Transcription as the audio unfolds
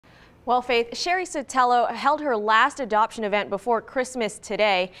Well, Faith, Sherry Sotelo held her last adoption event before Christmas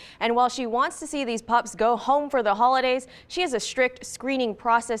today. And while she wants to see these pups go home for the holidays, she has a strict screening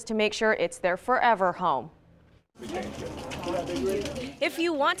process to make sure it's their forever home. If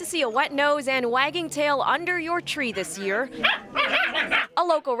you want to see a wet nose and wagging tail under your tree this year, a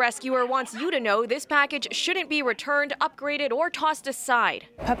local rescuer wants you to know this package shouldn't be returned, upgraded, or tossed aside.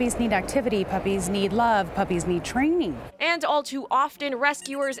 Puppies need activity, puppies need love, puppies need training. And all too often,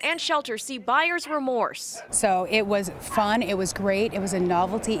 rescuers and shelters see buyer's remorse. So it was fun, it was great, it was a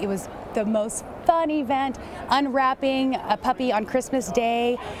novelty, it was the most fun event, unwrapping a puppy on Christmas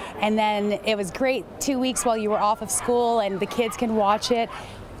Day, and then it was great 2 weeks while you were off of school and the kids can watch it.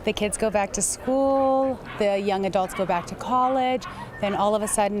 The kids go back to school, the young adults go back to college, then all of a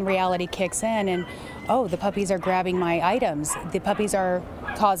sudden reality kicks in and, oh, the puppies are grabbing my items. The puppies are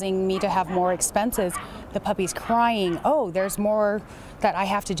causing me to have more expenses. The puppy's crying, oh, there's more that I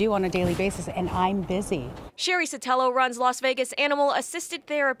have to do on a daily basis and I'm busy. Sherry Sotelo runs Las Vegas Animal Assisted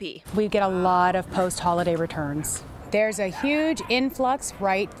Therapy. We get a lot of post-holiday returns. There's a huge influx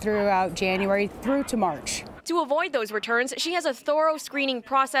right throughout January through to March. To avoid those returns, she has a thorough screening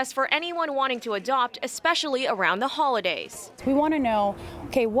process for anyone wanting to adopt, especially around the holidays. We want to know,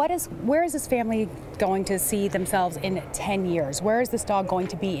 okay, where is this family going to see themselves in 10 years? Where is this dog going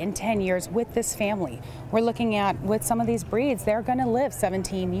to be in 10 years with this family? We're looking at, with some of these breeds, they're going to live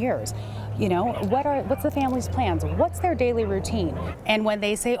 17 years. You know, what's the family's plans? What's their daily routine? And when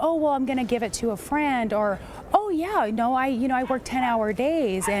they say, oh, well, I'm going to give it to a friend, or, oh, yeah, no, I work 10-hour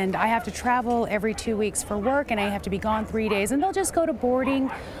days and I have to travel every 2 weeks for work and I have to be gone 3 days, and they'll just go to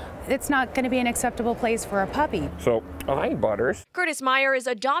boarding. It's not going to be an acceptable place for a puppy. So, hi, Butters. Curtis Meyer is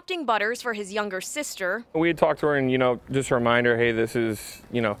adopting Butters for his younger sister. We had talked to her and, just a reminder, hey, this is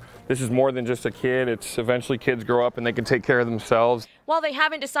more than just a kid. It's eventually kids grow up and they can take care of themselves. While they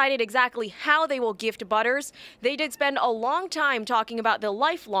haven't decided exactly how they will gift Butters, they did spend a long time talking about the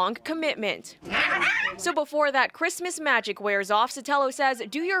lifelong commitment. So before that Christmas magic wears off, Sotelo says,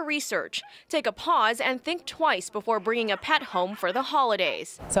 do your research. Take a pause and think twice before bringing a pet home for the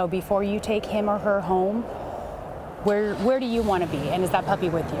holidays. So before you take him or her home, where do you want to be? And is that puppy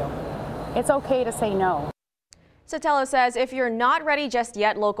with you? It's okay to say no. Sotelo says if you're not ready just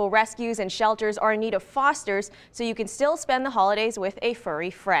yet, local rescues and shelters are in need of fosters so you can still spend the holidays with a furry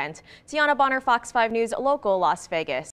friend. Tiana Bonner, Fox 5 News, local Las Vegas.